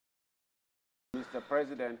Mr.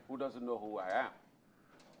 President who doesn't know who I am.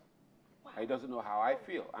 Wow. He doesn't know how I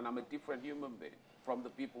feel, and I'm a different human being from the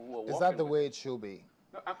people who are working. Is that the way him. it should be?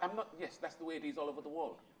 No, I'm not. Yes, that's the way it is all over the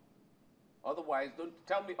world. Otherwise, don't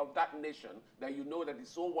tell me of that nation that you know that is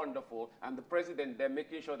so wonderful, and the president, they're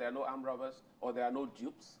making sure there are no armed robbers, or there are no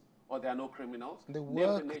dupes, or there are no criminals. The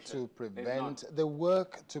work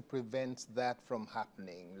to prevent that from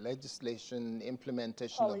happening, legislation,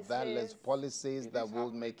 implementation of that, policies that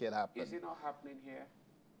will make it happen. Is it not happening here?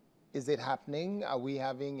 Is it happening? Are we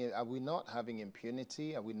not having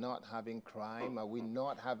impunity? Are we not having crime? Are we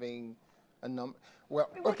not having a number? Well,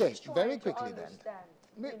 okay, very quickly then.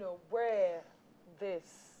 You know, where this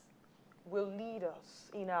will lead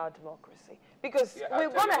us in our democracy. Because we're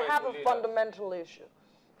going to have a fundamental issue.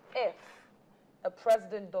 If a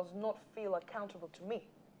president does not feel accountable to me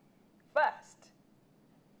first,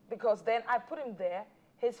 because then I put him there,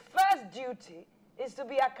 his first duty is to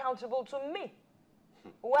be accountable to me,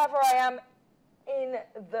 whoever I am in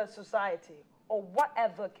the society or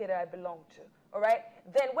whatever kid I belong to. All right?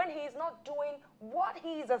 Then when he's not doing what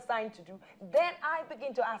he's assigned to do, then I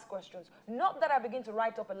begin to ask questions. Not that I begin to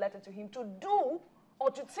write up a letter to him to do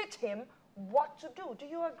or to teach him what to do. Do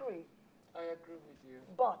you agree? I agree with you.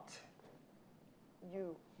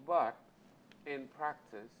 But in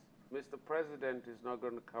practice, Mr. President is not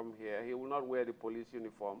going to come here. He will not wear the police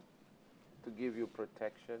uniform to give you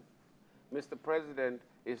protection. Mr. President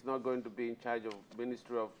is not going to be in charge of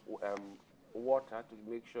Ministry of Water to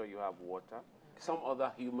make sure you have water. Some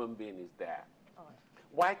other human being is there. Oh.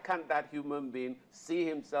 Why can't that human being see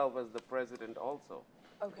himself as the president also?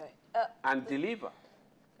 Okay. And deliver?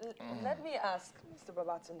 Let me ask Mr.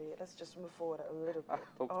 Babatunde, let's just move forward a little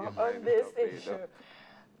bit on this issue.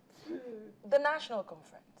 The national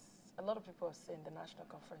conference. A lot of people are saying the national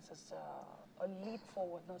conference is a leap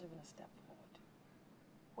forward, not even a step forward.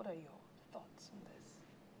 What are your thoughts on this?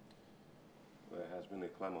 There has been a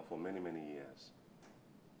clamor for many, many years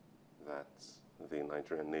that the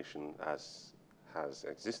Nigerian nation, as has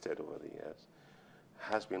existed over the years,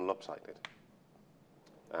 has been lopsided,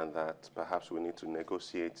 and that perhaps we need to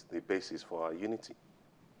negotiate the basis for our unity.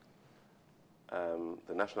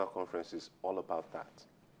 The National Conference is all about that,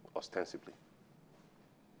 ostensibly.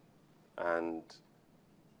 And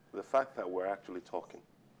the fact that we're actually talking,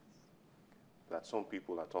 that some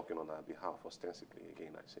people are talking on our behalf, ostensibly,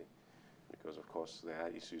 again I say, because of course there are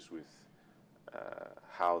issues with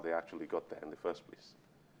how they actually got there in the first place,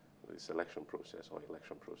 the selection process or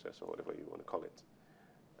election process or whatever you want to call it.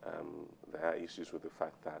 There are issues with the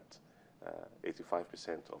fact that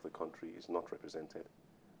 85% of the country is not represented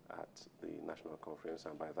at the national conference,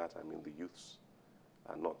 and by that I mean the youths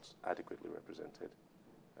are not adequately represented.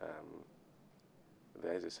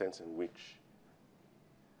 There is a sense in which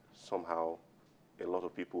somehow a lot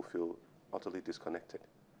of people feel utterly disconnected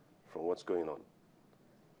from what's going on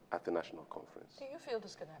at the national conference. Do you feel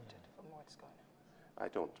disconnected from what's going on? I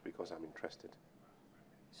don't, because I'm interested.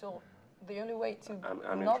 So the only way to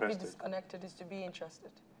not be disconnected is to be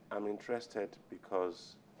interested? I'm interested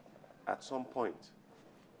because at some point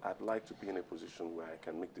I'd like to be in a position where I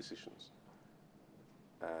can make decisions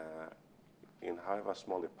in however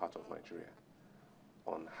small a part of Nigeria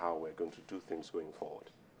on how we're going to do things going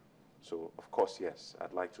forward. So, of course, yes,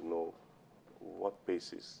 I'd like to know what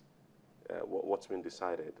basis, what's been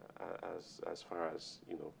decided as far as,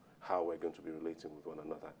 you know, how we're going to be relating with one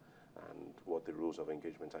another and what the rules of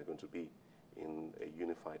engagement are going to be in a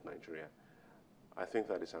unified Nigeria. I think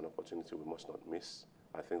that is an opportunity we must not miss.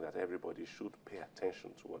 I think that everybody should pay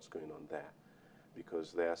attention to what's going on there,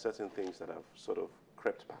 because there are certain things that have sort of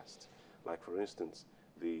crept past. Like, for instance,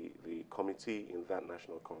 the committee in that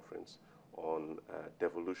national conference on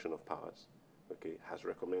devolution of powers, okay, has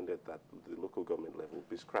recommended that the local government level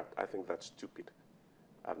be scrapped. I think that's stupid.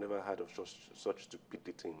 I've never heard of such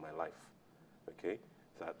stupidity in my life, okay,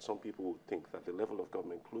 that some people would think that the level of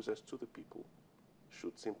government closest to the people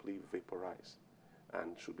should simply vaporize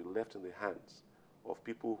and should be left in the hands of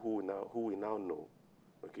people who we now know,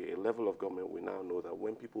 okay, a level of government we now know that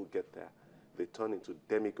when people get there, they turn into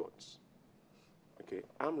demigods. Okay,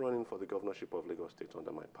 I'm running for the governorship of Lagos State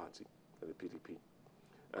under my party, the PDP.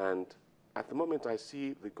 And at the moment I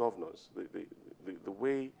see the governors, the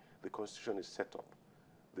way the constitution is set up,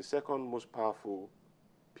 the second most powerful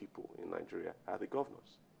people in Nigeria are the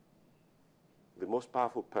governors. The most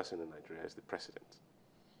powerful person in Nigeria is the president.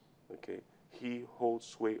 Okay, he holds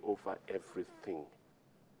sway over everything.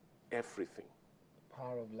 Everything.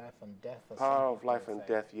 Power of life and death. Power of life and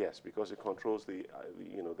death, yes, because he controls the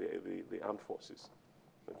armed forces.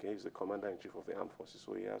 Okay, he's the commander-in-chief of the armed forces,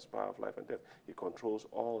 so he has power of life and death. He controls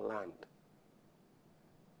all land.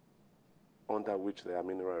 under which there are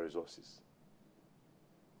mineral resources.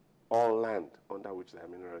 All land under which there are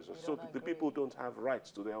mineral resources. So the people don't have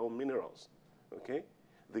rights to their own minerals. Okay?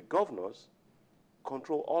 The governors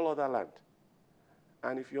control all other land.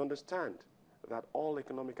 And if you understand that all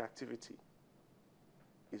economic activity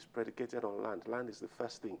is predicated on land, land is the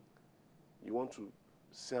first thing. You want to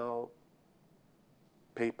sell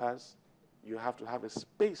papers, you have to have a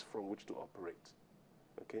space from which to operate.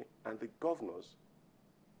 Okay? And the governors,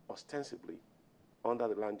 ostensibly, under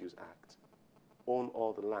the Land Use Act, own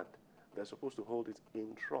all the land. They're supposed to hold it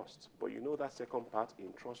in trust. But you know that second part,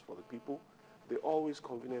 in trust for the people, they always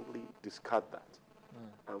conveniently discard that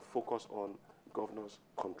and focus on governors'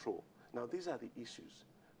 control. Now, these are the issues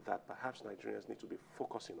that perhaps Nigerians need to be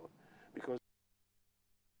focusing on, because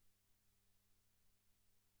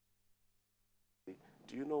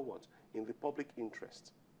do you know what? In the public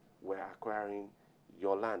interest, we're acquiring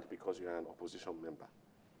your land because you're an opposition member,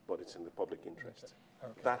 but it's in the public interest.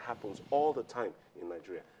 Okay. That happens all the time in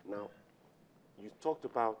Nigeria. Now, you talked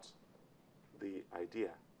about the idea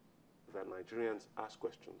that Nigerians ask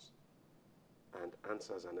questions and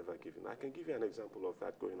answers are never given. I can give you an example of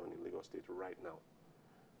that going on in Lagos State right now.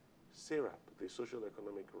 SERAP, the Social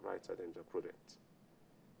Economic Rights Agenda Project,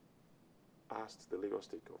 asked the Lagos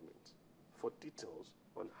State government for details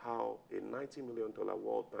on how a $90 million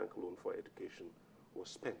World Bank loan for education was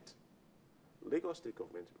spent. Lagos State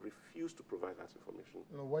government refused to provide that information.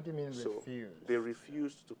 No, what do you mean refused? They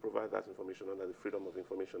refused to provide that information under the Freedom of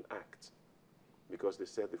Information Act, because they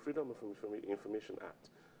said the Freedom of Information Act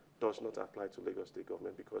does not apply to Lagos State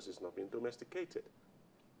government because it's not been domesticated.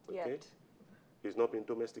 Okay? Yet. It's not been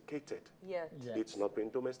domesticated. Yet. It's not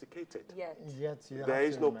been domesticated. Yet. There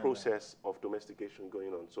is no process of domestication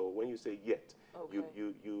going on. So when you say yet, okay,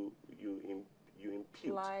 you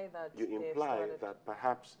imply that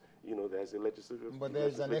perhaps, you know, there's a legislative But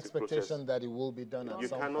there's an expectation that it will be done at some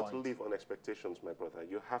point. You cannot live on expectations, my brother.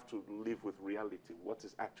 You have to live with reality, what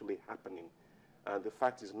is actually happening. And the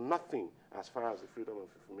fact is, nothing, as far as the Freedom of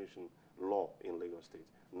Information law in Lagos State,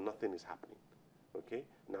 nothing is happening. Okay?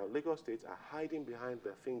 Now, Lagos States are hiding behind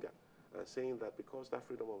their finger and saying that because that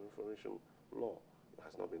Freedom of Information law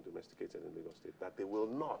has not been domesticated in Lagos State, that they will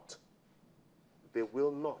not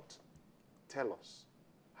tell us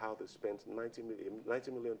how they spent $90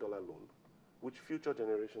 million loan, which future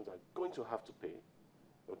generations are going to have to pay.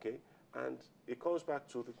 Okay? And it comes back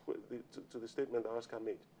to the statement that Oscar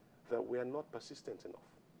made, that we are not persistent enough.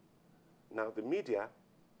 Now, the media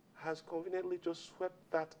has conveniently just swept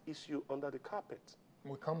that issue under the carpet.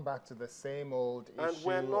 We come back to the same old issue. And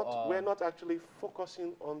we're not actually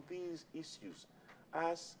focusing on these issues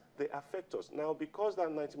as they affect us. Now, because that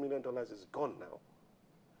 $90 million is gone now,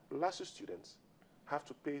 LASU students have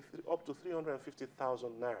to pay up to 350,000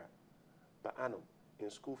 naira per annum in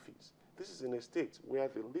school fees. This is in a state where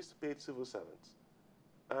the least paid civil servants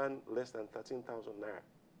earn less than 13,000 naira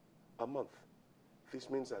a month. This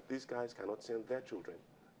means that these guys cannot send their children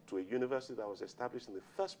to a university that was established in the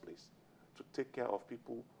first place to take care of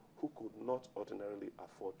people who could not ordinarily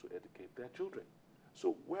afford to educate their children.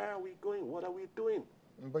 So where are we going? What are we doing?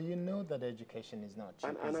 But you know that education is not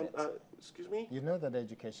cheap, excuse me? You know that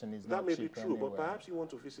education is not cheap. That may be true, anywhere. but perhaps you want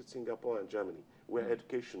to visit Singapore and Germany, where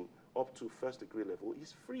education up to first degree level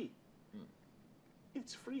is free.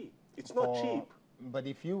 It's free. It's not cheap. But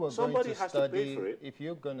if you were Somebody has to pay for it. If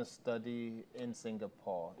you're going to study in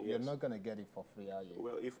Singapore, yes, you're not going to get it for free, are you?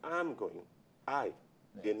 Well, if I'm going, a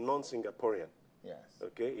non-Singaporean, yes,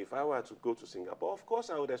 okay, if I were to go to Singapore, of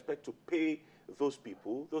course I would expect to pay those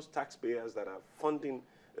people, those taxpayers that are funding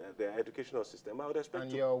their educational system. I would expect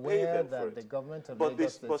and to you're pay aware them that for it. the government of But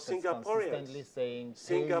Lagos Singaporeans, saying,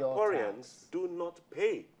 Singaporeans do not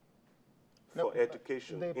pay for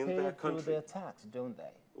education they in pay their country. through their tax, don't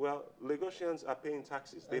they? Well, Lagosians are paying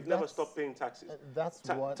taxes. They've never stopped paying taxes.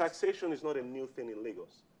 Taxation is not a new thing in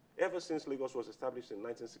Lagos. Ever since Lagos was established in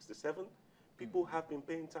 1967, people have been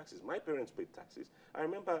paying taxes. My parents paid taxes. I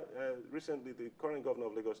remember recently the current governor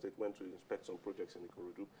of Lagos State went to inspect some projects in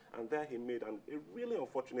Ikorodu, and there he made a really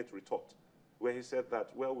unfortunate retort, where he said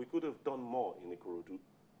that, well, we could have done more in Ikorodu,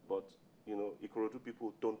 but, you know, Ikorodu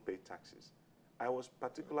people don't pay taxes. I was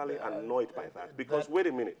particularly annoyed by that, because wait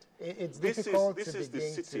a minute. This is the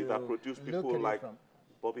city that produced people like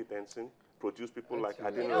Bobby Benson, produced people like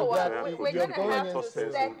Adina. You know what? We're going to have to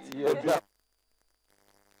set.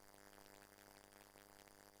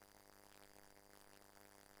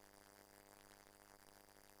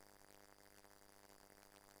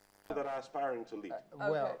 that are aspiring to lead.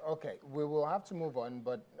 Well, okay, we will have to move on,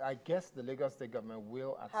 but I guess the Lagos State government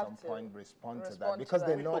will at some point respond to that, because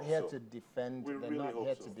they're not here to defend. They're not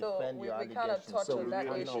here to defend your allegations, so we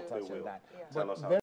cannot touch on that. Yeah. But